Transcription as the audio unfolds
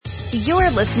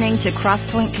You're listening to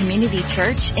Crosspoint Community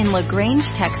Church in LaGrange,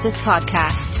 Texas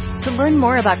podcast. To learn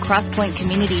more about Crosspoint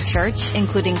Community Church,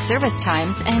 including service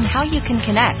times and how you can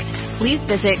connect, please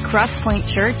visit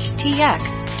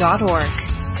crosspointchurchtx.org.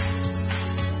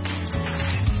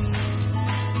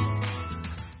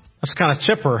 That's kind of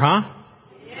chipper, huh?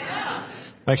 Yeah.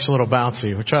 Makes you a little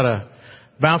bouncy. We try to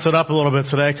bounce it up a little bit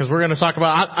today because we're going to talk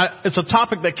about, it's a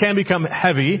topic that can become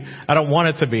heavy. I don't want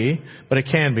it to be, but it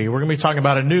can be. We're going to be talking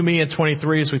about a new me in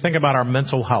 23 as we think about our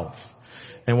mental health.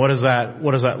 And what does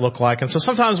that look like? And so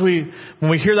sometimes when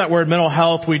we hear that word mental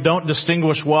health, we don't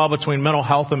distinguish well between mental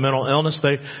health and mental illness.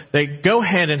 They go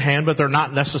hand in hand, but they're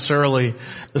not necessarily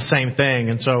the same thing.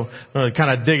 And so I'm going to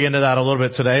kind of dig into that a little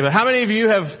bit today. But how many of you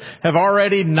have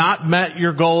already not met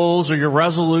your goals or your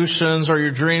resolutions or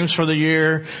your dreams for the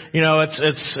year? You know,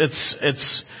 here's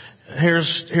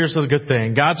the good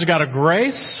thing. God's got a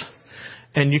grace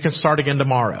and you can start again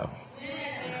tomorrow.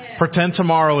 Pretend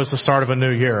tomorrow is the start of a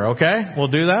new year, okay? We'll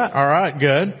do that? All right,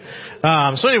 good.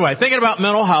 So anyway, thinking about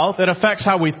mental health, it affects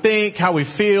how we think, how we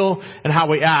feel, and how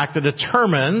we act. It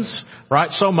determines, right,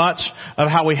 so much of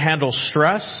how we handle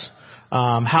stress,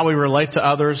 how we relate to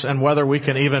others, and whether we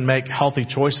can even make healthy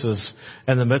choices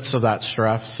in the midst of that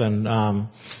stress. And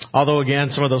although, again,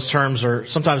 some of those terms are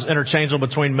sometimes interchangeable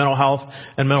between mental health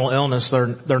and mental illness,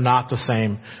 they're not the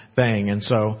same thing. And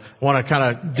so I want to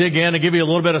kind of dig in and give you a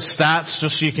little bit of stats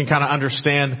just so you can kind of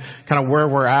understand kind of where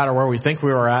we're at or where we think we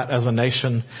are at as a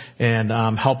nation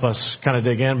and help us kind of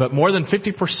dig in. But more than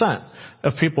 50%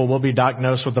 of people will be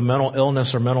diagnosed with a mental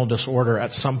illness or mental disorder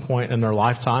at some point in their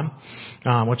lifetime,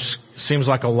 which seems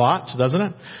like a lot, doesn't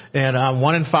it? And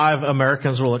 1 in 5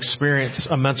 Americans will experience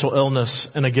a mental illness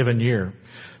in a given year.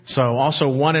 So also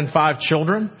 1 in 5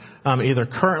 children, either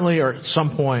currently or at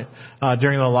some point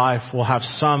during their life, will have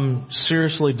some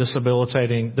seriously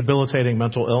debilitating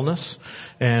mental illness.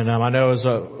 And I know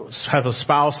have a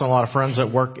spouse and a lot of friends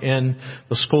that work in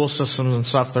the school systems and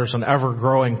stuff, there's an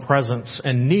ever-growing presence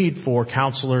and need for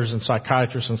counselors and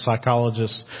psychiatrists and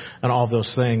psychologists and all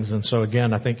those things. And so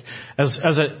again, I think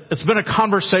it's been a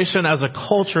conversation as a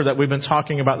culture that we've been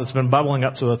talking about that's been bubbling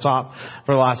up to the top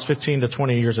for the last 15 to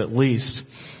 20 years at least.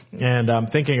 And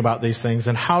thinking about these things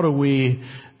and how do we,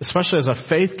 especially as a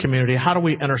faith community, how do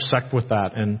we intersect with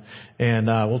that? And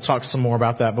we'll talk some more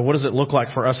about that. But what does it look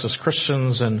like for us as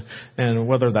Christians and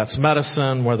whether that's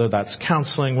medicine, whether that's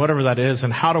counseling, whatever that is,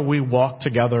 and how do we walk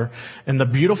together in the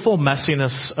beautiful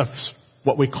messiness of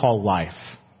what we call life?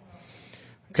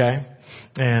 Okay?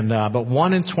 And but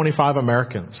 1 in 25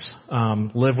 Americans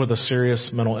live with a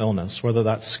serious mental illness, whether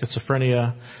that's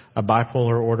schizophrenia, a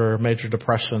bipolar order, major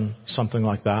depression, something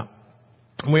like that.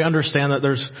 And we understand that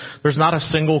there's not a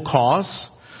single cause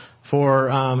for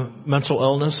mental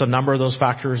illness. A number of those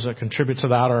factors that contribute to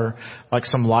that are like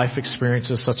some life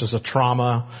experiences such as a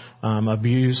trauma,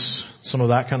 abuse, some of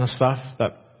that kind of stuff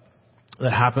that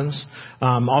happens.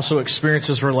 Also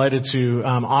experiences related to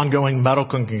ongoing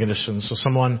medical conditions. So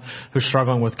someone who's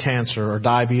struggling with cancer or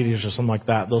diabetes or something like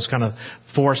that. Those kind of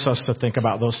force us to think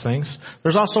about those things.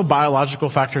 There's also biological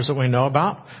factors that we know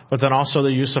about, but then also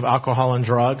the use of alcohol and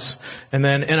drugs. And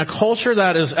then in a culture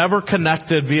that is ever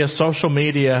connected via social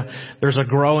media, there's a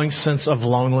growing sense of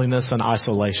loneliness and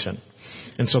isolation.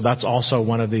 And so that's also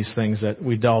one of these things that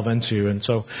we delve into. And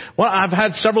so, I've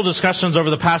had several discussions over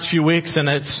the past few weeks, and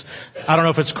I don't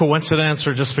know if it's coincidence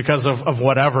or just because of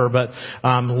whatever, but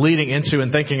leading into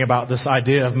and thinking about this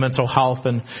idea of mental health.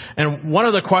 And one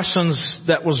of the questions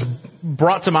that was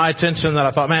brought to my attention that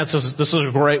I thought, man, this is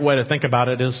a great way to think about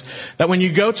it, is that when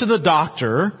you go to the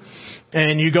doctor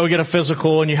and you go get a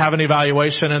physical and you have an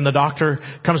evaluation and the doctor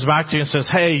comes back to you and says,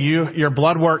 hey, your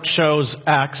blood work shows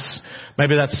X.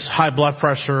 Maybe that's high blood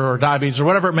pressure or diabetes or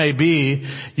whatever it may be.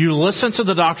 You listen to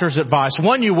the doctor's advice.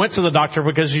 One, you went to the doctor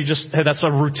because that's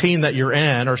a routine that you're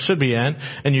in or should be in,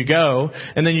 and you go.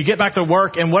 And then you get back to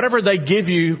work, and whatever they give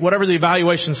you, whatever the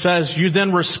evaluation says, you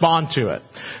then respond to it.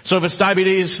 So if it's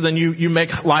diabetes, then you make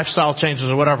lifestyle changes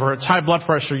or whatever. It's high blood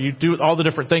pressure. You do all the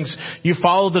different things. You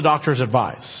follow the doctor's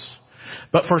advice.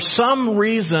 But for some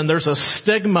reason, there's a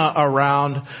stigma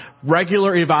around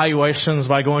regular evaluations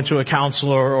by going to a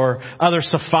counselor or others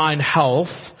to find health.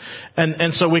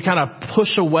 And so we kind of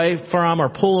push away from or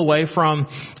pull away from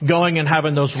going and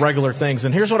having those regular things.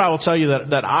 And here's what I will tell you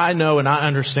that I know and I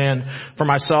understand for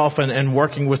myself and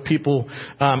working with people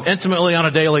intimately on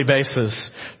a daily basis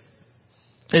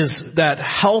is that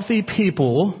healthy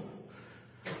people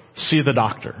see the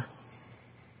doctor.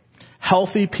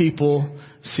 Healthy people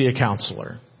see a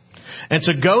counselor. And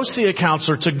to go see a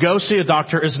counselor, to go see a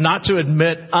doctor is not to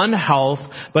admit unhealth,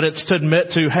 but it's to admit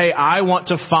to, hey, I want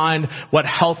to find what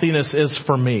healthiness is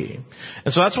for me.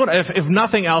 And so that's what, if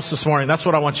nothing else this morning, that's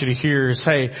what I want you to hear is,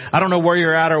 hey, I don't know where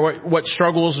you're at or what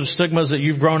struggles or stigmas that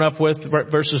you've grown up with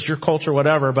versus your culture,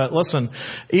 whatever. But listen,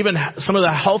 even some of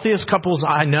the healthiest couples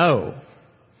I know,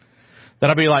 that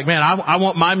I'd be like, man, I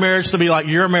want my marriage to be like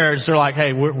your marriage. They're like,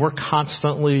 hey, we're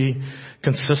constantly,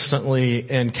 consistently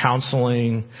in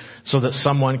counseling so that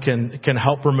someone can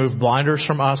help remove blinders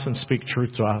from us and speak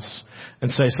truth to us and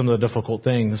say some of the difficult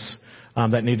things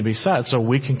that need to be said so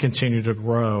we can continue to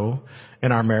grow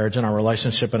in our marriage and our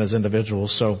relationship and as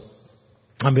individuals. So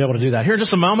I'll be able to do that. Here in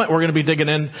just a moment, we're going to be digging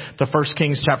into 1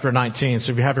 Kings chapter 19.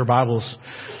 So if you have your Bibles,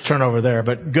 turn over there.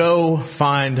 But go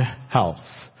find health.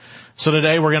 So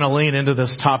today we're going to lean into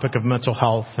this topic of mental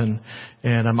health, and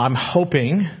I'm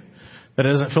hoping that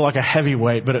it doesn't feel like a heavy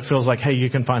weight, but it feels like, hey, you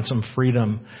can find some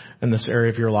freedom in this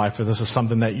area of your life if this is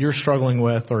something that you're struggling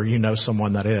with or you know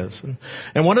someone that is.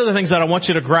 And one of the things that I want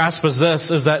you to grasp is this,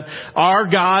 is that our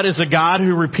God is a God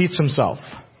who repeats himself.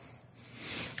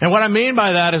 And what I mean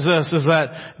by that is this, is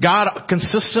that God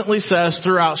consistently says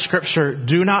throughout Scripture,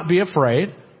 do not be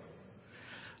afraid.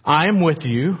 I am with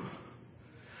you.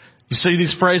 You see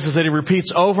these phrases that he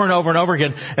repeats over and over and over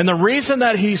again. And the reason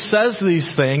that he says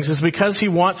these things is because he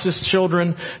wants his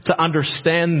children to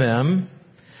understand them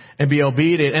and be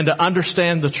obedient and to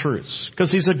understand the truths. Because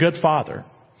he's a good father.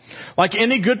 Like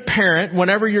any good parent,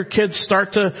 whenever your kids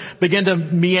start to begin to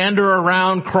meander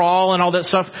around, crawl and all that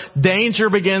stuff, danger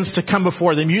begins to come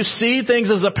before them. You see things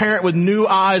as a parent with new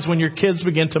eyes when your kids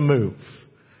begin to move.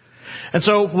 And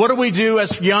so what do we do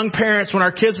as young parents when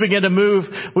our kids begin to move?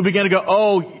 We begin to go,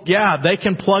 oh, yeah, they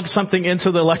can plug something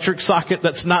into the electric socket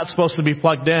that's not supposed to be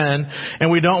plugged in,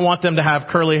 and we don't want them to have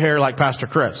curly hair like Pastor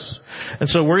Chris. And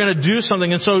so we're going to do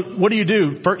something. And so what do?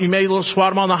 You may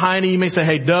swat them on the hiney. You may say,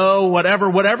 hey, no,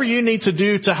 whatever you need to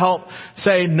do to help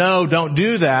say, no, don't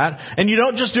do that. And you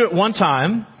don't just do it one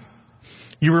time.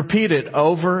 You repeat it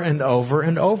over and over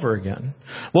and over again.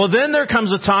 Well, then there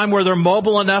comes a time where they're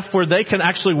mobile enough where they can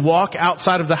actually walk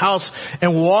outside of the house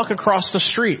and walk across the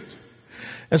street.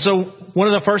 And so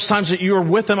one of the first times that you are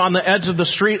with them on the edge of the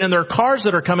street and there are cars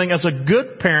that are coming, as a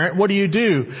good parent, what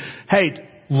do? Hey,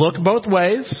 look both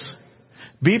ways.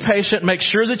 Be patient. Make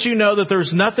sure that you know that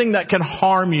there's nothing that can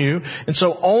harm you. And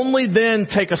so only then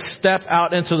take a step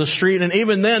out into the street. And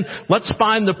even then, let's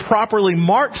find the properly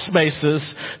marked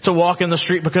spaces to walk in the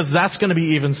street, because that's going to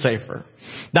be even safer.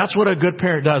 That's what a good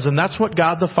parent does. And that's what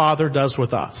God the Father does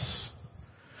with us.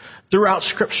 Throughout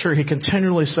Scripture, he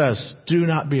continually says, do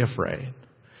not be afraid.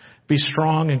 Be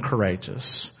strong and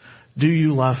courageous. Do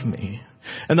you love me?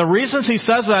 And the reasons he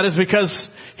says that is because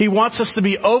he wants us to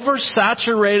be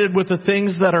oversaturated with the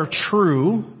things that are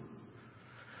true.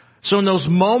 So in those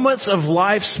moments of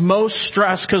life's most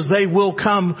stress, because they will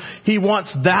come, he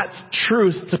wants that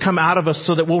truth to come out of us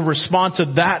so that we'll respond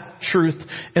to that truth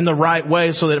in the right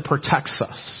way so that it protects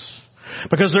us.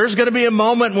 Because there's going to be a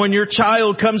moment when your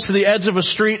child comes to the edge of a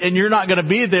street and you're not going to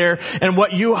be there. And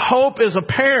what you hope as a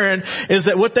parent is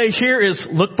that what they hear is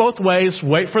look both ways,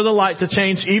 wait for the light to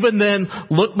change. Even then,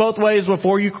 look both ways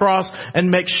before you cross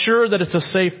and make sure that it's a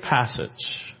safe passage.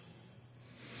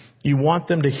 You want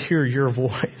them to hear your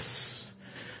voice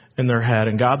in their head.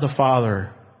 And God the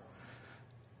Father,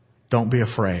 don't be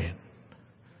afraid.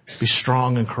 Be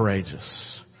strong and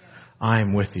courageous. I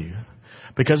am with you.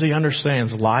 Because he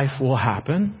understands life will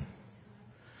happen.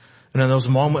 And in those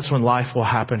moments when life will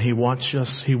happen, he wants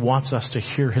us to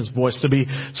hear his voice, to be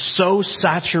so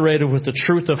saturated with the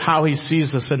truth of how he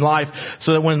sees us in life,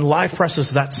 so that when life presses,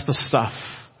 that's the stuff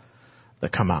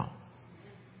that come out.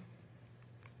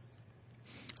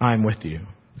 I'm with you.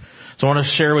 So I want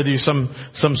to share with you some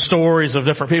stories of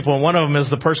different people. And one of them is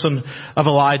the person of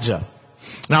Elijah.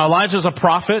 Now, Elijah's a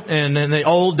prophet in the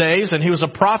old days, and he was a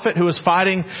prophet who was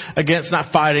fighting against,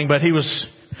 not fighting, but he was,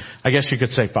 I guess you could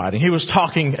say fighting. He was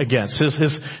talking against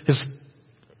his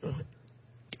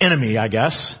enemy, I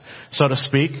guess, so to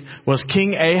speak, was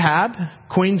King Ahab,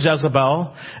 Queen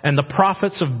Jezebel, and the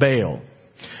prophets of Baal.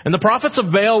 And the prophets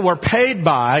of Baal were paid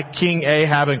by King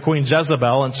Ahab and Queen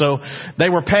Jezebel, and so they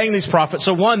were paying these prophets.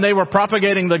 So one, they were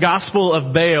propagating the gospel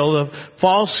of Baal, the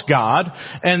false god,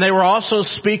 and they were also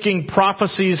speaking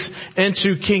prophecies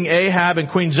into King Ahab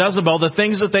and Queen Jezebel, the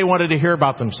things that they wanted to hear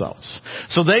about themselves.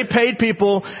 So they paid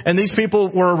people, and these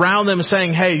people were around them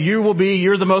saying, hey,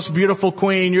 you're the most beautiful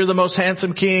queen, you're the most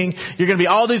handsome king, you're going to be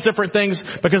all these different things,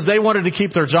 because they wanted to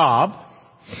keep their job.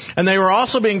 And they were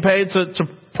also being paid to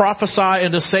prophesy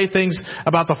and to say things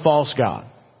about the false god.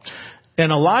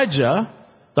 And Elijah,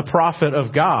 the prophet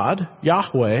of God,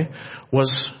 Yahweh,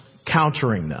 was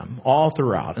countering them all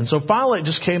throughout. And so finally it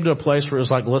just came to a place where it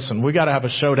was like, listen, we got to have a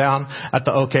showdown at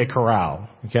the OK Corral.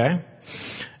 Okay.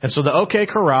 And so the OK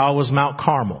Corral was Mount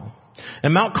Carmel.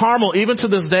 And Mount Carmel, even to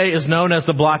this day, is known as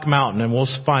the Black Mountain, and we'll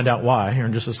find out why here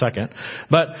in just a second.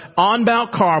 But on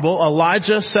Mount Carmel,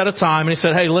 Elijah set a time, and he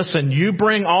said, hey, listen, you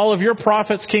bring all of your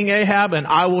prophets, King Ahab, and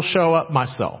I will show up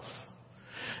myself.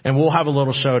 And we'll have a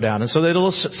little showdown. And so they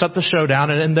set the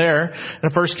showdown, and in there, in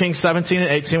 1 Kings 17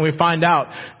 and 18, we find out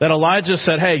that Elijah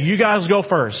said, hey, you guys go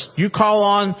first. You call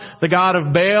on the God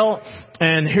of Baal,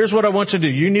 and here's what I want you to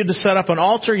do. You need to set up an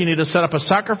altar, you need to set up a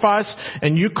sacrifice,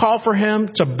 and you call for him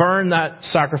to burn that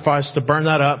sacrifice, to burn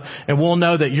that up, and we'll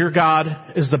know that your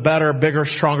God is the better, bigger,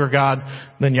 stronger God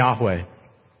than Yahweh.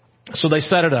 So they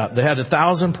set it up. They had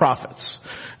 1,000 prophets.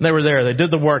 And they were there. They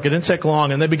did the work. It didn't take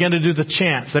long. And they began to do the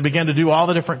chants. They began to do all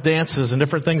the different dances and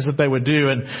different things that they would do.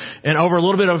 And over a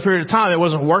little bit of a period of time, it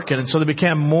wasn't working. And so they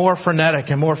became more frenetic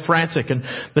and more frantic. And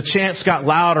the chants got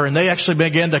louder. And they actually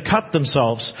began to cut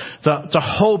themselves to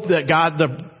hope that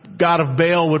the God of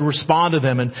Baal would respond to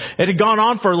them. And it had gone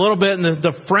on for a little bit, and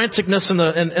the franticness and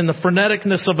the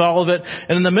freneticness of all of it.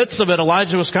 And in the midst of it,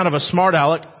 Elijah was kind of a smart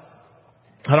aleck.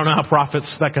 I don't know how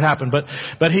prophets that could happen,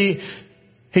 but he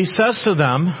says to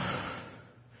them,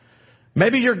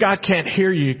 maybe your God can't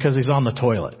hear you because he's on the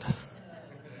toilet.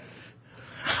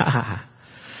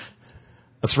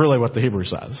 That's really what the Hebrew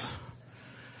says,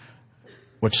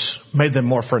 which made them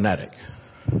more frenetic.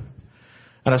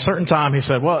 At a certain time, he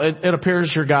said, well, it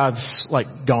appears your God's like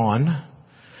gone.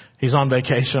 He's on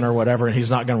vacation or whatever, and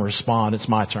he's not going to respond. It's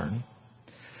my turn.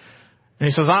 And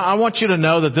he says, I want you to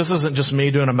know that this isn't just me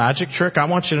doing a magic trick. I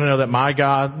want you to know that my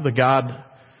God, the God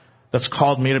that's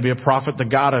called me to be a prophet, the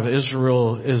God of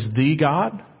Israel, is the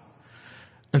God.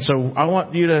 And so I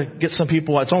want you to get some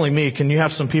people. It's only me. Can you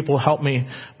have some people help me?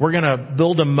 We're going to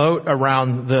build a moat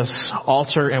around this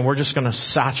altar, and we're just going to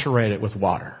saturate it with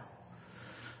water.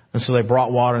 And so they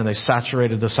brought water, and they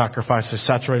saturated the sacrifice. They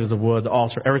saturated the wood, the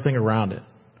altar, everything around it.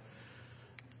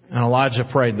 And Elijah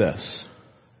prayed this.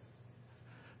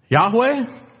 Yahweh,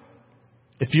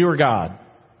 if you are God,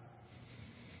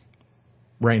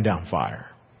 rain down fire.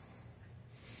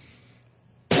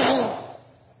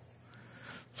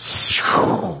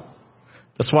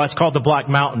 That's why it's called the Black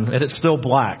Mountain, and it's still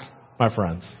black, my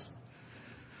friends.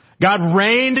 God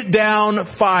rained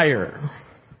down fire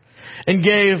and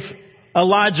gave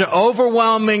Elijah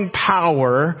overwhelming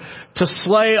power to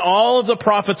slay all of the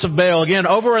prophets of Baal. Again,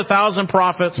 over 1,000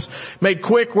 prophets, made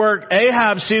quick work.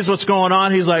 Ahab sees what's going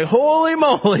on. He's like, holy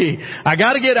moly, I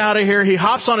got to get out of here. He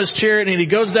hops on his chariot and he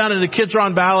goes down into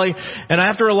Kidron Valley. And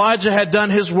after Elijah had done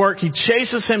his work, he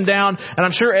chases him down. And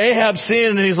I'm sure Ahab's seeing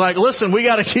it, and he's like, listen, we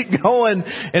got to keep going.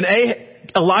 And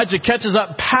Elijah catches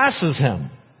up, passes him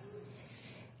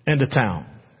into town.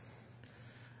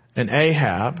 And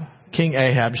King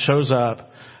Ahab shows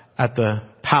up at the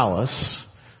palace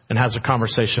and has a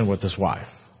conversation with his wife.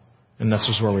 And this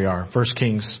is where we are. 1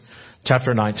 Kings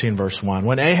chapter 19, verse 1.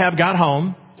 When Ahab got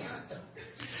home,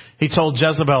 he told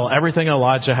Jezebel everything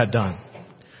Elijah had done,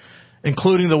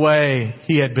 including the way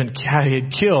he had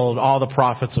killed all the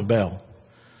prophets of Baal.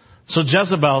 So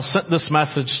Jezebel sent this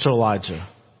message to Elijah.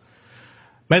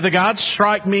 May the gods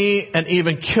strike me and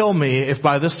even kill me if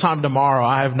by this time tomorrow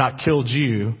I have not killed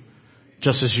you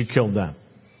just as you killed them.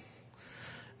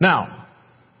 Now,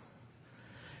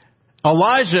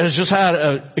 Elijah has just had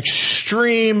an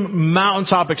extreme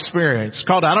mountaintop experience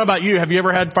called down. I don't know about you. Have you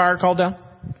ever had fire called down?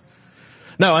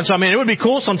 No. And so, it would be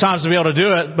cool sometimes to be able to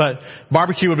do it, but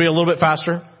barbecue would be a little bit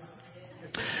faster.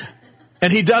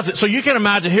 And he does it. So you can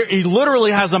imagine here, he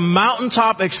literally has a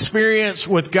mountaintop experience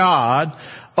with God,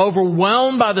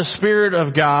 overwhelmed by the Spirit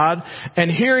of God. And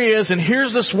here he is, and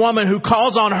here's this woman who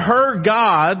calls on her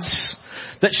gods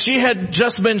that she had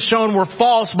just been shown were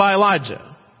false by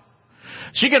Elijah.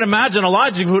 She can imagine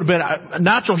Elijah, who would have been a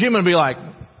natural human, be like,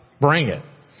 bring it.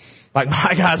 Like,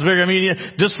 my God's bigger.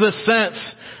 Just this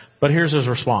sense. But here's his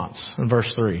response in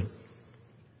verse 3.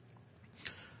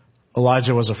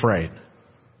 Elijah was afraid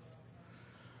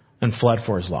and fled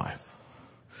for his life.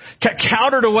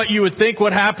 Counter to what you would think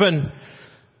would happen,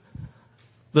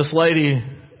 this lady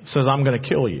says, I'm going to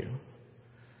kill you.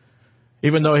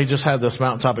 Even though he just had this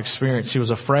mountaintop experience, he was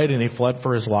afraid and he fled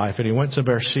for his life. And he went to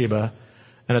Beersheba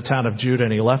in a town of Judah,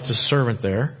 and he left his servant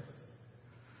there.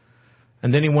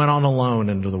 And then he went on alone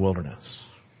into the wilderness.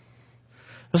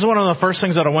 This is one of the first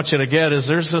things that I want you to get is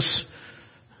there's this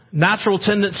natural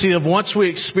tendency of once we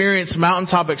experience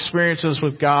mountaintop experiences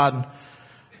with God,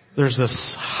 there's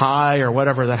this high or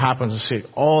whatever that happens. I see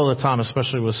all the time,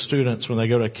 especially with students when they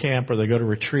go to camp or they go to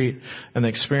retreat and they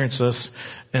experience this.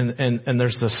 And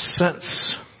there's this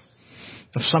sense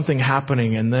of something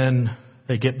happening, and then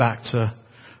they get back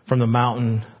from the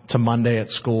mountain to Monday at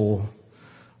school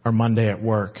or Monday at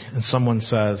work, and someone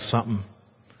says something,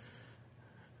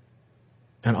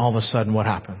 and all of a sudden what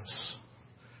happens?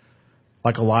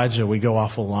 Like Elijah, we go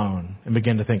off alone and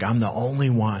begin to think, I'm the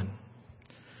only one.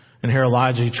 And here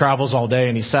Elijah, he travels all day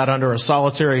and he sat under a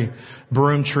solitary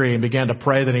broom tree and began to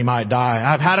pray that he might die.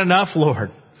 I've had enough,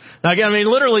 Lord. Now again,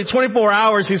 literally 24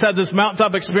 hours he's had this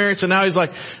mountaintop experience, and now he's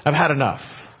like, I've had enough.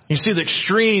 You see the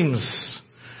extremes.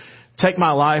 Take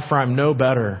my life, for I'm no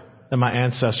better than my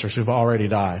ancestors who've already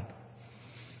died.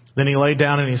 Then he lay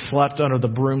down and he slept under the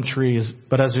broom trees.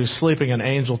 But as he was sleeping, an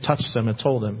angel touched him and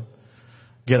told him,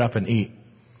 get up and eat.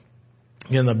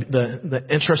 Again, the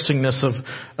interestingness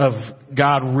of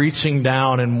God reaching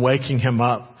down and waking him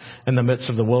up in the midst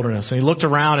of the wilderness. And he looked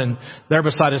around, and there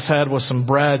beside his head was some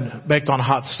bread baked on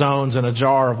hot stones and a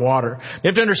jar of water. You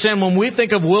have to understand, when we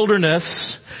think of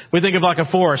wilderness, we think of like a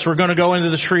forest. We're going to go into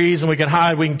the trees and we can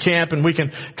hide, we can camp, and we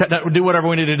can do whatever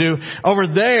we need to do. Over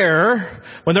there,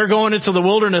 when they're going into the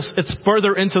wilderness, it's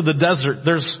further into the desert.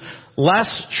 There's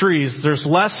less trees. There's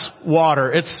less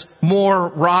water. It's more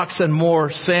rocks and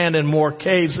more sand and more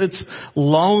caves. It's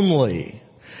lonely.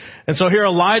 And so here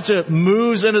Elijah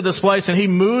moves into this place, and he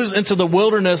moves into the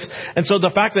wilderness. And so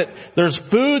the fact that there's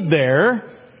food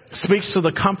there speaks to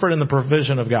the comfort and the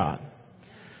provision of God.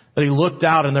 That he looked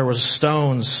out and there was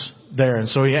stones there. And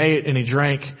so he ate and he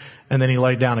drank, and then he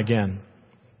laid down again.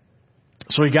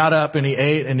 So he got up and he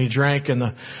ate and he drank, and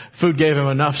the food gave him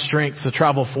enough strength to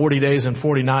travel 40 days and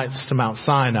 40 nights to Mount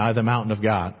Sinai, the mountain of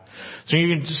God. So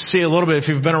you can just see a little bit, if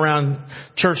you've been around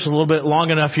church a little bit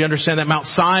long enough, you understand that Mount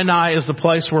Sinai is the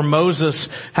place where Moses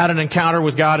had an encounter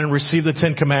with God and received the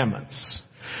 10 Commandments.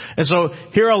 And so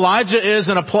here Elijah is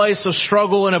in a place of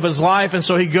struggle and of his life, and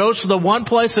so he goes to the one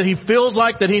place that he feels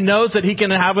like that he knows that he can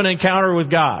have an encounter with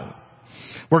God,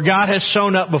 where God has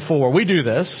shown up before. We do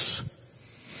this.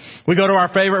 We go to our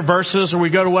favorite verses, or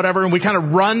we go to whatever, and we kind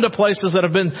of run to places that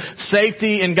have been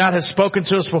safety and God has spoken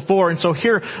to us before. And so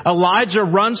here Elijah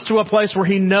runs to a place where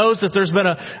he knows that there's been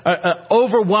an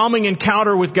overwhelming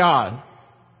encounter with God.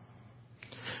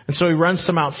 And so he runs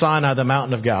to Mount Sinai, the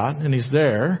mountain of God, and he's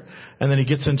there, and then he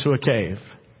gets into a cave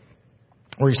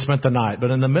where he spent the night. But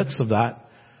in the midst of that,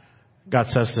 God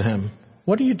says to him,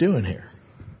 what are you doing here?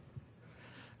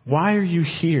 Why are you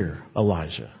here,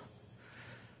 Elijah?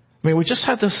 We just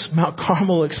had this Mount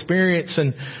Carmel experience,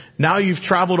 and now you've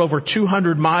traveled over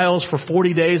 200 miles for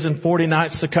 40 days and 40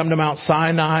 nights to come to Mount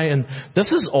Sinai, and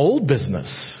this is old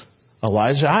business,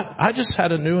 Elijah. I just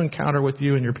had a new encounter with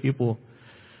you and your people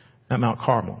at Mount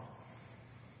Carmel.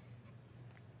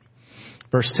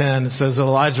 Verse 10, it says,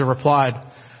 Elijah replied,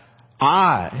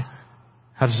 I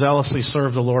have zealously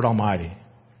served the Lord Almighty,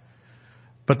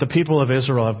 but the people of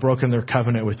Israel have broken their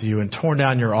covenant with you and torn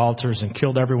down your altars and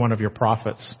killed every one of your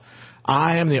prophets.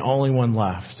 I am the only one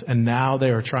left, and now they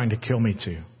are trying to kill me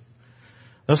too.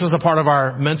 This is a part of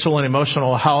our mental and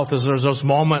emotional health, is there's those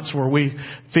moments where we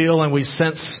feel and we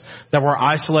sense that we're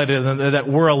isolated and that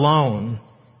we're alone.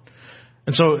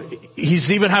 And so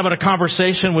he's even having a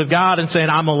conversation with God and saying,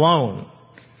 I'm alone.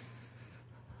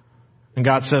 And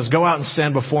God says, go out and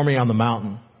stand before me on the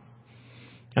mountain.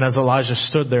 And as Elijah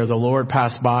stood there, the Lord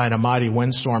passed by, and a mighty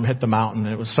windstorm hit the mountain.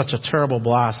 It was such a terrible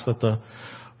blast that the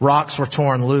rocks were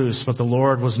torn loose, but the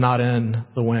Lord was not in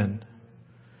the wind.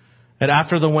 And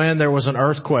after the wind, there was an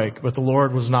earthquake, but the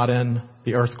Lord was not in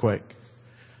the earthquake.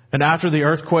 And after the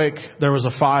earthquake, there was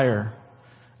a fire,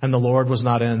 and the Lord was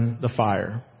not in the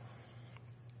fire.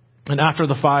 And after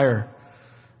the fire,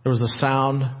 there was the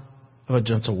sound of a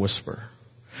gentle whisper.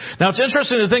 Now, it's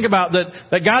interesting to think about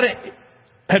that God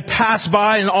had passed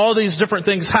by and all these different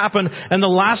things happened, and the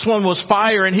last one was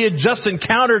fire, and he had just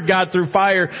encountered God through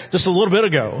fire just a little bit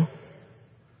ago.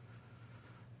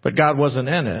 But God wasn't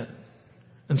in it.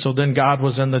 And so then God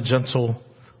was in the gentle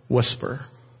whisper.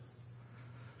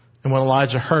 And when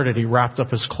Elijah heard it, he wrapped up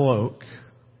his cloak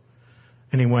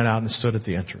and he went out and stood at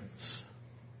the entrance.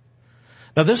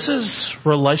 Now this is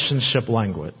relationship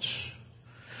language.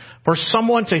 For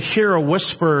someone to hear a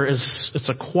whisper it's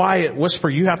a quiet whisper.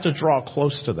 You have to draw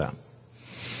close to them.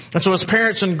 And so as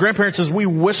parents and grandparents, as we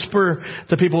whisper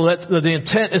to people, that the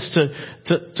intent is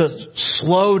to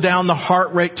slow down the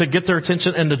heart rate, to get their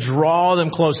attention and to draw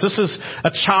them close. This is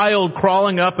a child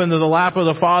crawling up into the lap of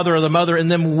the father or the mother and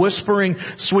them whispering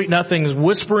sweet nothings,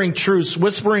 whispering truths,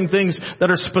 whispering things that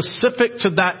are specific to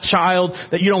that child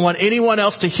that you don't want anyone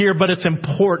else to hear, but it's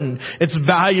important. It's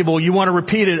valuable. You want to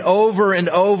repeat it over and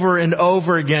over and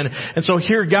over again. And so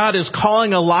here God is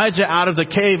calling Elijah out of the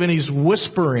cave and he's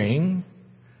whispering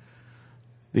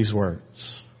these words.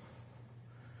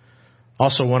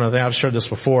 Also, one of the, I've shared this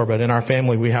before, but in our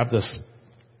family we have this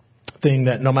thing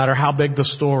that no matter how big the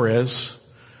store is,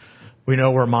 we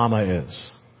know where Mama is.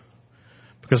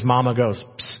 Because Mama goes,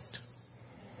 psst.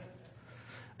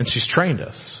 And she's trained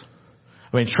us.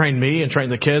 Trained me and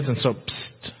trained the kids, and so,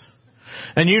 psst.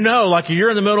 And like you're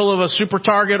in the middle of a super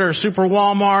Target or super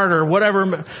Walmart or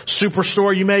whatever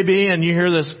superstore you may be, and you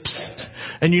hear this, psst.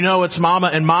 And it's Mama,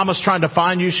 and Mama's trying to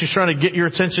find you. She's trying to get your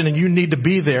attention, and you need to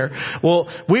be there. Well,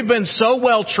 we've been so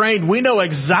well trained, we know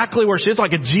exactly where she is,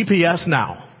 like a GPS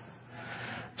now.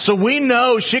 So we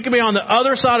know she can be on the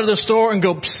other side of the store and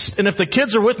go, psst. And if the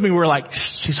kids are with me, we're like,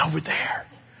 she's over there.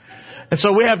 And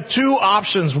so we have two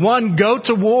options. One, go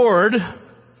toward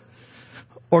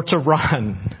or to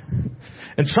run.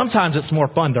 And sometimes it's more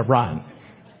fun to run.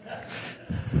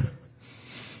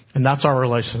 And that's our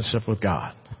relationship with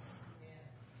God.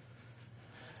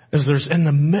 Is there's in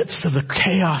the midst of the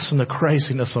chaos and the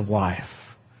craziness of life,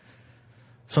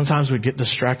 sometimes we get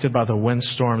distracted by the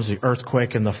windstorms, the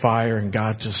earthquake, and the fire, and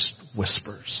God just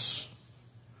whispers.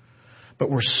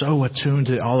 But we're so attuned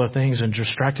to all the things and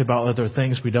distracted by other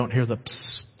things, we don't hear the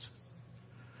psst.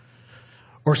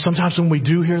 Or sometimes when we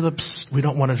do hear the psst, we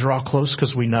don't want to draw close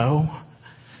because we know.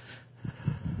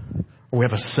 Or we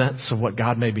have a sense of what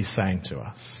God may be saying to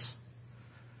us.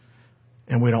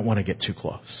 And we don't want to get too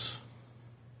close.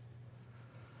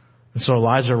 And so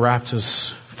Elijah wrapped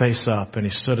his face up and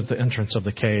he stood at the entrance of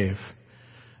the cave.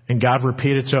 And God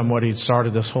repeated to him what he'd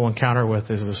started this whole encounter with,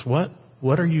 is this,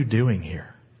 what are you doing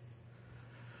here?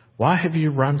 Why have you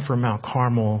run from Mount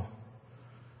Carmel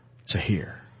to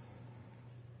here?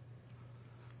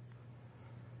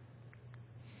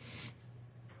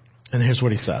 And here's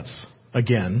what he says.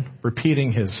 Again,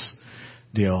 repeating his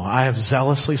deal. I have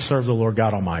zealously served the Lord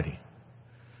God Almighty.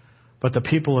 But the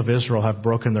people of Israel have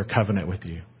broken their covenant with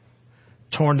you,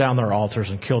 torn down their altars,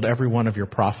 and killed every one of your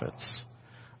prophets.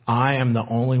 I am the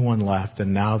only one left,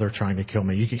 and now they're trying to kill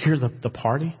me. You can hear the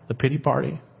party, the pity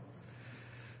party.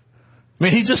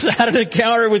 He just had an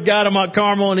encounter with God on Mount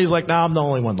Carmel, and he's like, now I'm the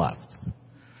only one left.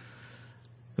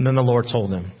 And then the Lord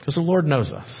told him, because the Lord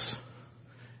knows us.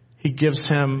 He gives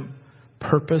him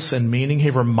purpose and meaning.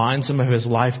 He reminds him of his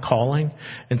life calling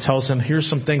and tells him, here's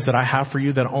some things that I have for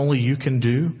you that only you can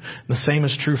do. The same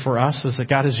is true for us, is that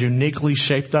God has uniquely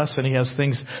shaped us, and he has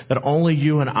things that only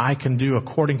you and I can do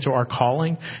according to our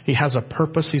calling. He has a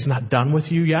purpose. He's not done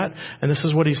with you yet. And this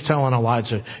is what he's telling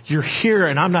Elijah. You're here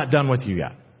and I'm not done with you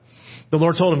yet. The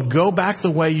Lord told him, go back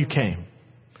the way you came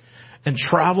and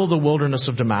travel the wilderness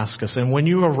of Damascus. And when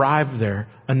you arrive there,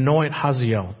 anoint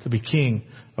Hazael to be king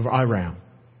of Aram.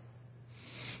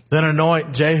 Then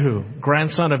anoint Jehu,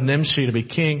 grandson of Nimshi, to be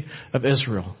king of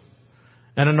Israel.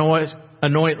 And anoint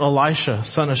Elisha,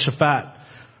 son of Shaphat,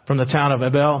 from the town of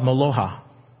Abel Moloha.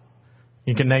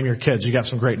 You can name your kids. You got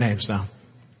some great names now.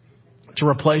 To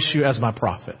replace you as my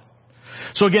prophet.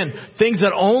 So again, things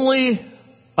that only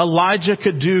Elijah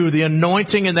could do, the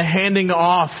anointing and the handing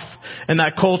off in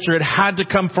that culture, it had to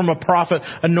come from a prophet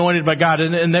anointed by God.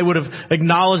 And they would have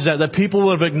acknowledged that. The people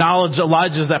would have acknowledged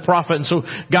Elijah as that prophet. And so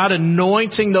God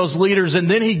anointing those leaders,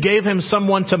 and then he gave him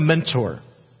someone to mentor.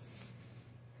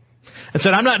 And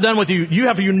said, I'm not done with you. You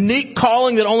have a unique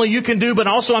calling that only you can do, but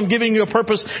also I'm giving you a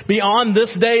purpose beyond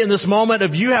this day and this moment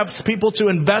of you have people to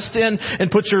invest in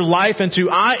and put your life into.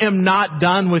 I am not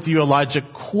done with you, Elijah.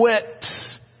 Quit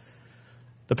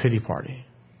the pity party.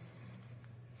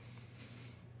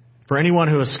 For anyone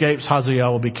who escapes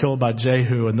Hazael will be killed by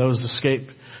Jehu, and those escape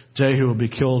Jehu will be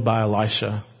killed by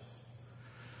Elisha.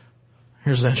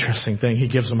 Here's the interesting thing. He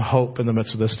gives them hope in the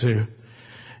midst of this too.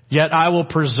 Yet I will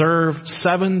preserve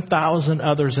 7,000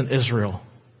 others in Israel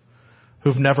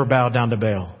who've never bowed down to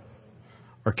Baal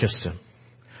or kissed him.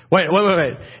 Wait.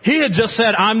 He had just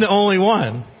said, I'm the only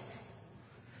one.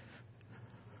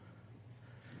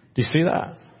 Do you see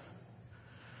that?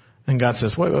 And God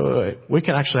says, wait. We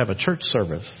can actually have a church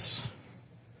service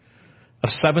of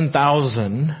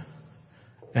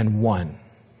 7,001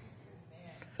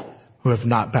 who have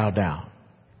not bowed down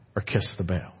or kissed the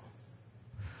Baal.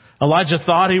 Elijah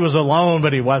thought he was alone,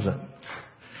 but he wasn't.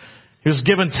 He was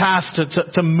given tasks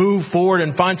to move forward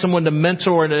and find someone to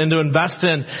mentor and to invest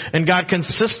in. And God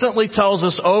consistently tells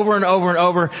us over and over and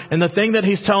over. And the thing that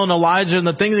he's telling Elijah and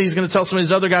the thing that he's going to tell some of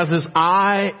these other guys is,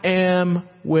 I am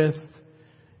with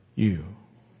you.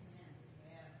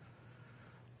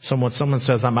 Someone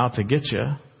says, I'm out to get you.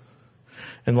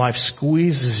 And life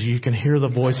squeezes you. You can hear the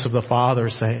voice of the Father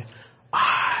say,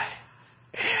 I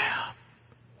am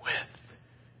with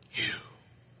you.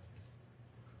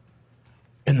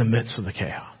 In the midst of the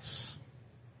chaos.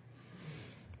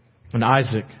 And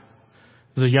Isaac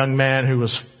is a young man who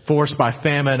was forced by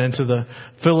famine into the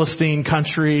Philistine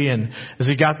country. And as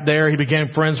he got there, he became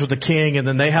friends with the king, and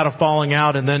then they had a falling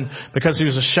out. And then because he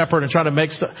was a shepherd and trying to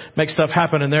make stuff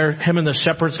happen, and there, him and the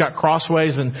shepherds got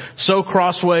crossways, and so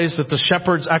crossways that the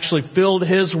shepherds actually filled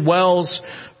his wells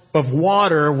of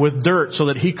water with dirt so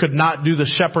that he could not do the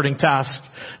shepherding task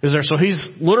is there. So he's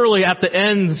literally at the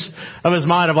ends of his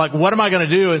mind of like, what am I going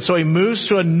to do? And so he moves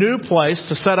to a new place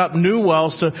to set up new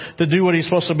wells to do what he's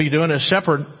supposed to be doing as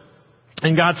shepherd.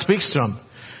 And God speaks to him.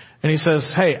 And he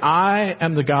says, hey, I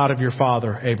am the God of your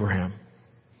father, Abraham.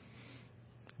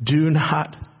 Do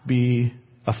not be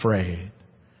afraid,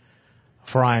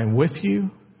 for I am with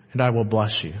you and I will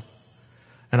bless you.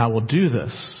 And I will do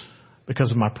this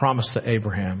because of my promise to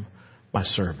Abraham, my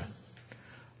servant.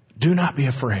 Do not be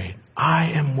afraid.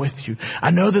 I am with you.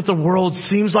 I know that the world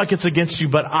seems like it's against you,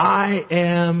 but I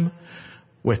am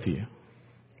with you.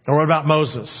 Or what about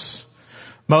Moses?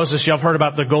 Moses, y'all have heard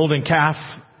about the golden calf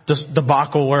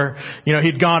debacle where,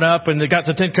 he'd gone up and they got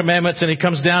the 10 Commandments and he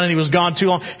comes down and he was gone too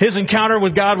long. His encounter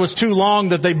with God was too long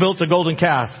that they built a golden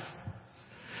calf.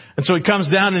 And so he comes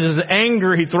down and in his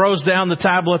anger, he throws down the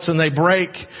tablets and they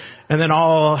break. And then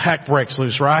all heck breaks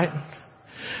loose, right?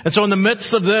 And so in the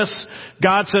midst of this,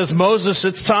 God says, Moses,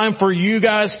 it's time for you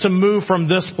guys to move from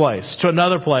this place to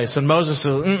another place. And Moses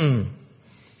says,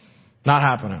 not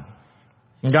happening.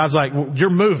 And God's like, well, you're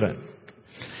moving.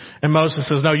 And Moses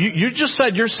says, no, you just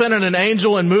said you're sending an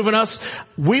angel and moving us.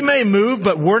 We may move,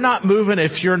 but we're not moving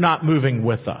if you're not moving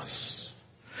with us.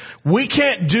 We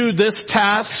can't do this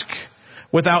task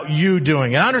without you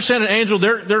doing it. I understand an angel,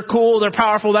 they're cool, they're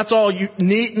powerful, that's all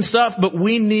neat and stuff, but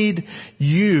we need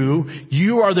you.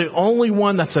 You are the only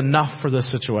one that's enough for this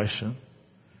situation.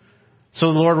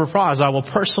 So the Lord replies, I will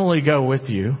personally go with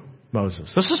you,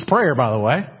 Moses. This is prayer, by the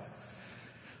way.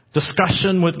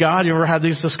 Discussion with God. You ever had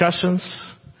these discussions?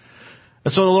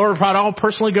 And so the Lord replied, I will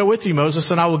personally go with you,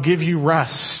 Moses, and I will give you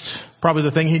rest. Probably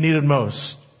the thing he needed most.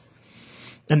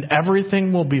 And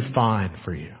everything will be fine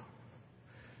for you.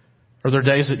 Are there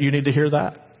days that you need to hear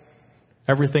that?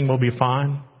 Everything will be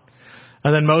fine.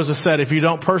 And then Moses said, if you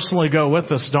don't personally go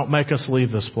with us, don't make us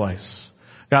leave this place.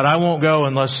 God, I won't go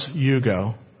unless you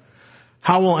go.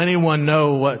 How will anyone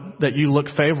know that you look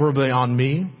favorably on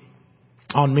me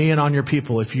and on your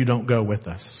people if you don't go with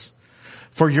us?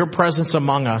 For your presence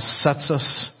among us sets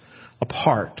us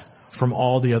apart from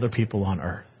all the other people on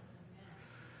earth.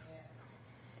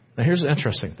 Now here's the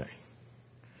interesting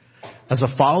thing. As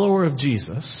a follower of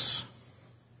Jesus,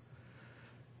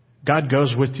 God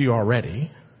goes with you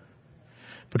already.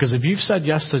 Because if you've said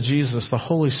yes to Jesus, the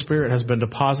Holy Spirit has been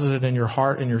deposited in your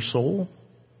heart and your soul.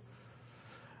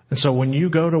 And so when you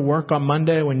go to work on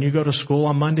Monday, when you go to school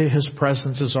on Monday, His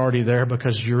presence is already there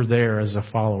because you're there as a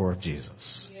follower of Jesus.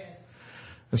 Yes.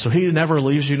 And so He never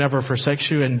leaves you, never forsakes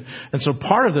you. And so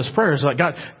part of this prayer is like,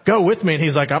 God, go with me. And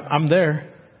He's like, I'm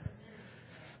there.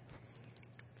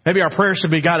 Maybe our prayer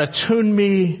should be, God, attune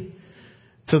me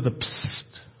to the psst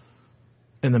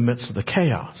in the midst of the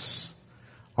chaos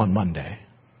on Monday.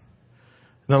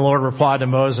 And the Lord replied to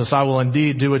Moses, I will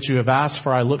indeed do what you have asked,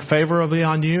 for I look favorably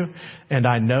on you, and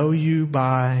I know you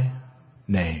by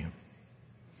name.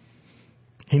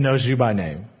 He knows you by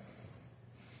name.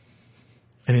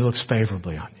 And He looks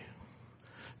favorably on you.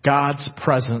 God's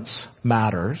presence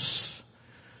matters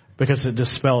because it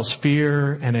dispels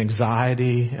fear and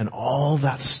anxiety and all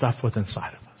that stuff within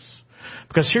inside of us.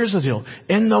 Because here's the deal.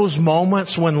 In those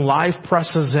moments when life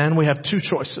presses in, we have two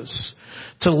choices.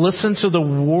 To listen to the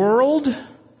world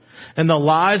and the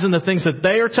lies and the things that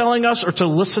they are telling us, or to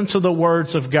listen to the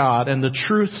words of God and the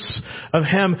truths of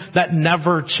Him that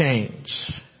never change.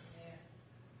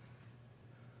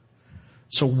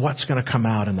 So what's going to come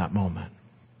out in that moment?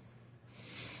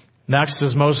 Next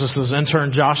is Moses'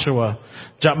 intern Joshua.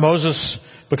 Moses,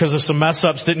 because of some mess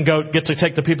ups, didn't get to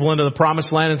take the people into the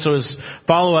promised land. And so his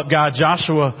follow-up guy,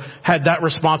 Joshua, had that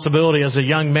responsibility as a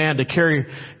young man to carry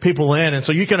people in. And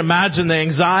so you can imagine the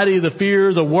anxiety, the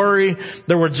fear, the worry.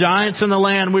 There were giants in the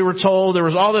land, we were told. There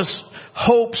was all this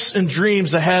hopes and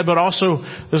dreams ahead, but also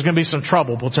there's going to be some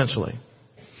trouble potentially.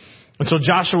 And so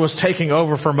Joshua was taking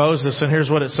over for Moses, and here's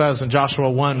what it says in Joshua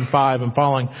 1:5 and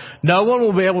following. No one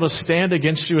will be able to stand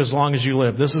against you as long as you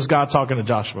live. This is God talking to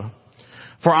Joshua.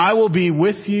 For I will be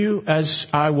with you as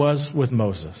I was with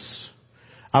Moses.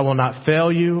 I will not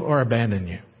fail you or abandon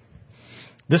you.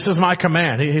 This is my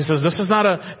command. He says, this is not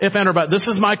a if and or but. This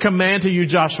is my command to you,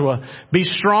 Joshua. Be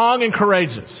strong and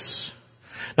courageous.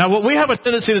 Now, what we have a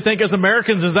tendency to think as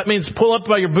Americans is that means pull up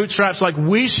by your bootstraps, like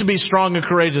we should be strong and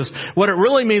courageous. What it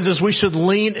really means is we should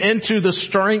lean into the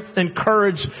strength and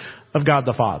courage of God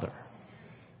the Father.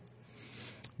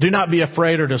 Do not be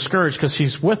afraid or discouraged because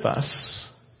He's with us.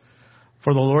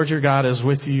 For the Lord your God is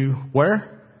with you.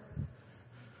 Where?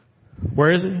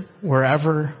 Where is He?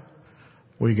 Wherever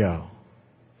we go.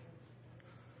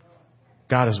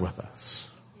 God is with us.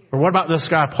 Or what about this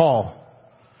guy, Paul?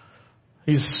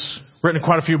 He's written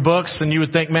quite a few books, and you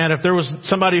would think, man, if there was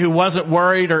somebody who wasn't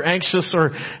worried or anxious or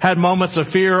had moments of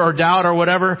fear or doubt or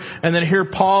whatever, and then here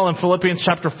Paul in Philippians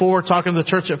chapter 4 talking to the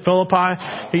church at Philippi,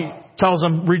 he tells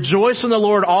them, rejoice in the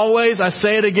Lord always. I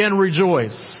say it again,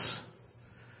 rejoice.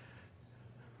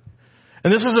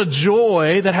 And this is a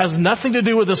joy that has nothing to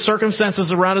do with the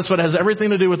circumstances around us, but has everything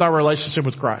to do with our relationship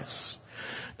with Christ.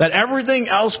 That everything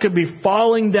else could be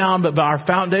falling down, but our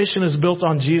foundation is built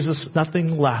on Jesus,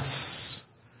 nothing less.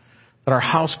 That our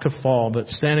house could fall, but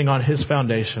standing on His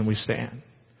foundation we stand.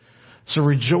 So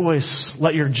rejoice,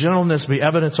 let your gentleness be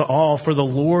evident to all, for the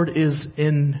Lord is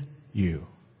in you.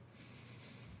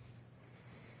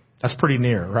 That's pretty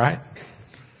near, right?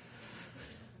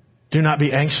 Do not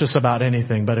be anxious about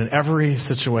anything, but in every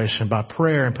situation, by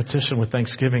prayer and petition with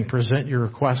thanksgiving, present your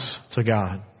requests to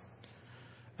God.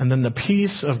 And then the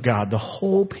peace of God, the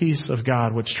whole peace of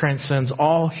God, which transcends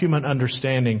all human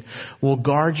understanding, will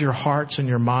guard your hearts and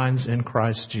your minds in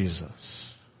Christ Jesus.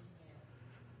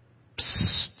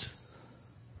 Psst.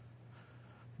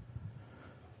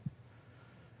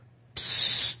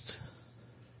 Psst.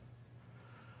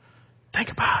 Think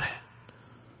about it.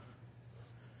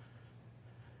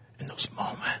 In those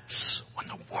moments when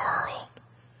the world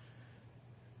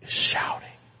is shouting,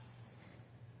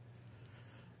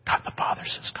 God the Father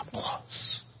says, come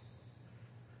close.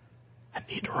 I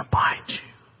need to remind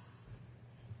you,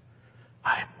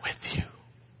 I am with you.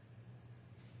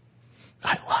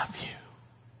 I love you.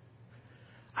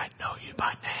 I know you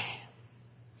by name.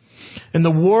 And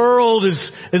the world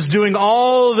is doing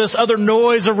all this other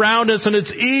noise around us, and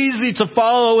it's easy to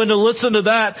follow and to listen to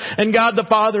that. And God the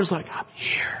Father's like, I'm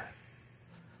here.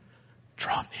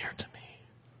 Draw near to me.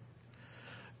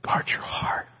 Guard your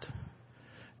heart.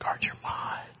 Guard your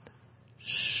mind.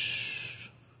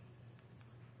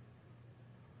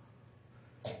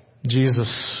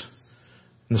 Jesus,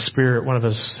 in the Spirit, one of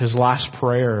his last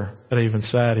prayer that he even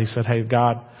said, he said, hey,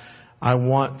 God, I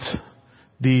want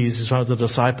these, one of the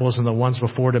disciples and the ones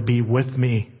before, to be with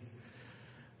me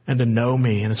and to know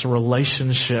me. And it's a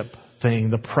relationship thing.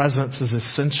 The presence is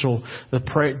essential.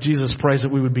 Jesus prays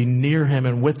that we would be near Him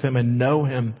and with Him and know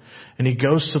Him. And He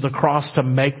goes to the cross to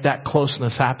make that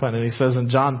closeness happen. And He says in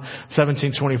John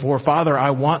 17:24, Father,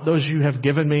 I want those you have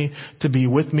given me to be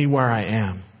with me where I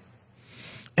am,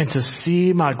 and to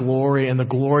see my glory and the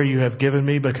glory you have given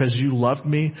me, because you loved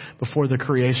me before the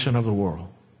creation of the world.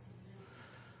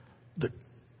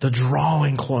 The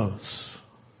drawing close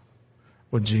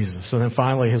with Jesus. And then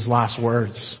finally, His last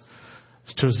words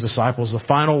to His disciples. The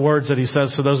final words that He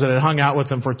says to those that had hung out with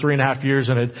Him for 3.5 years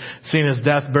and had seen His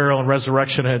death, burial, and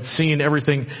resurrection, and had seen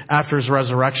everything after His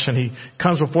resurrection. He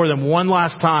comes before them one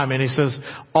last time and He says,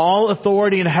 all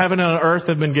authority in heaven and on earth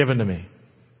have been given to me.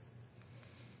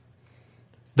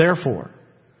 Therefore,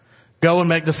 go and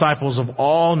make disciples of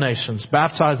all nations,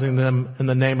 baptizing them in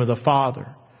the name of the Father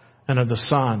and of the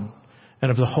Son and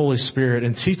of the Holy Spirit,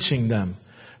 and teaching them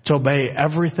to obey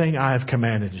everything I have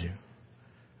commanded you.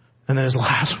 And then His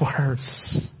last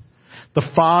words. The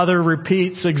Father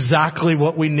repeats exactly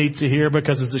what we need to hear,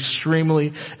 because it's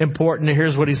extremely important. And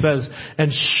here's what He says.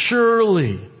 And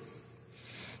surely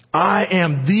I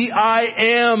am, the I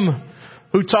am,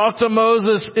 who talked to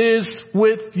Moses, is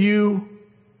with you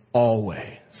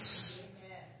always.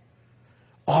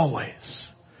 Always.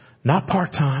 Not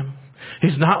part-time.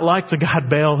 He's not like the God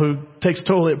Baal who takes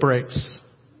toilet breaks.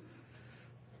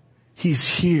 He's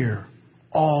here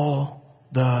all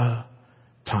the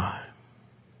time.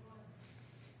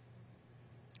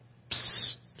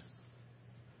 Psst.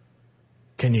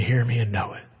 Can you hear me and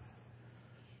know it?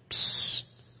 Psst.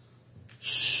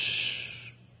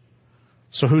 Shh.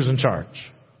 So who's in charge?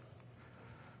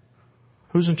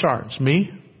 Who's in charge?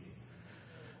 Me?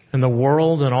 And the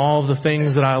world and all of the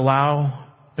things that I allow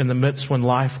in the midst when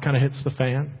life kind of hits the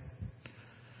fan?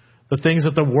 The things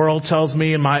that the world tells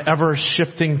me in my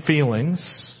ever-shifting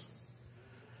feelings?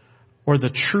 Or the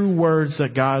true words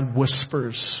that God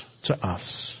whispers to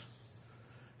us,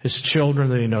 His children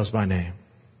that He knows by name?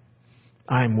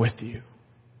 I am with you.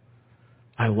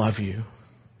 I love you.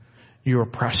 You are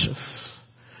precious.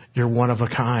 You're one of a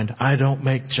kind. I don't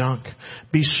make junk.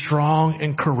 Be strong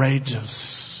and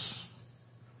courageous.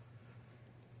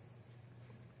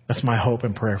 That's my hope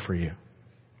and prayer for you.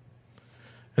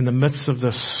 In the midst of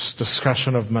this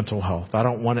discussion of mental health, I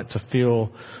don't want it to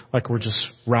feel like we're just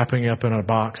wrapping up in a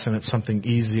box and it's something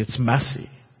easy. It's messy.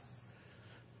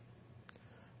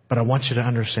 But I want you to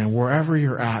understand, wherever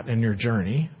you're at in your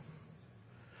journey,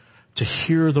 to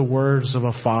hear the words of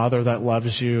a Father that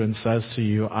loves you and says to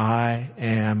you, I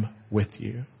am with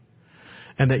you.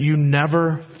 And that you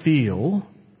never feel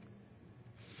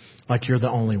like you're the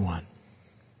only one.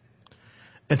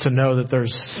 And to know that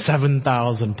there's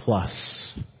 7,000 plus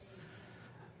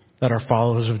that are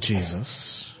followers of Jesus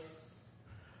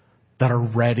that are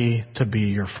ready to be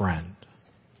your friend.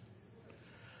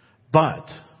 But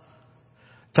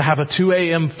to have a 2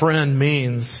 a.m. friend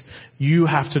means you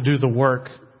have to do the work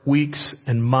weeks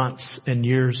and months and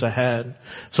years ahead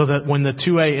so that when the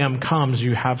 2 a.m. comes,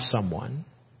 you have someone.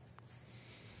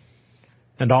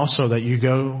 And also that you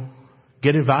go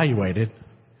get evaluated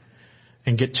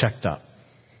and get checked up.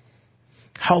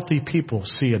 Healthy people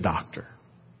see a doctor.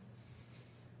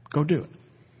 Go do it.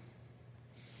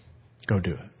 Go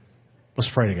do it. Let's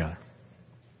pray together.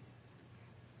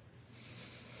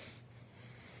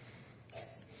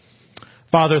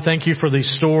 Father, thank you for these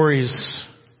stories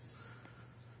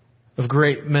of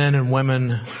great men and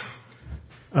women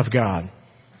of God.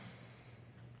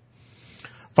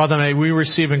 Father, may we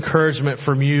receive encouragement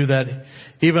from you that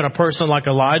even a person like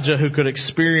Elijah who could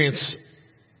experience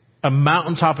a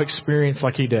mountaintop experience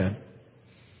like he did,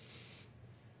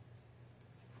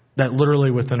 that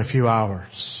literally within a few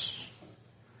hours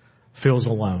feels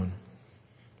alone.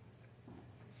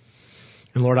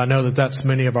 And Lord, I know that that's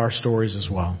many of our stories as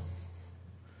well.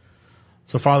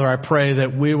 So Father, I pray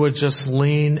that we would just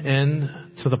lean in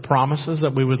to the promises,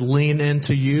 that we would lean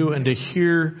into you and to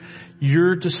hear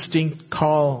your distinct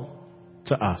call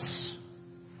to us.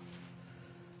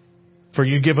 For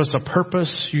you give us a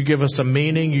purpose, you give us a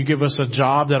meaning, you give us a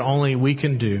job that only we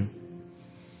can do.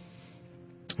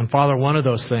 And Father, one of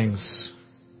those things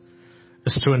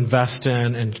is to invest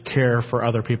in and care for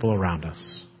other people around us.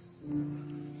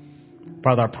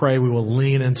 Father, I pray we will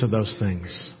lean into those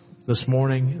things this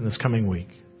morning and this coming week.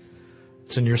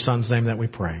 It's in your Son's name that we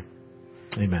pray.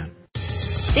 Amen.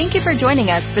 Thank you for joining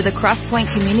us for the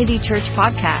Crosspoint Community Church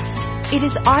podcast. It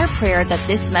is our prayer that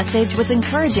this message was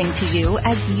encouraging to you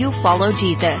as you follow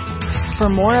Jesus.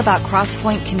 For more about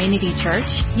Crosspoint Community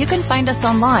Church, you can find us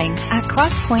online at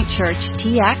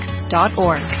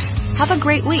crosspointchurchtx.org. Have a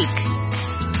great week.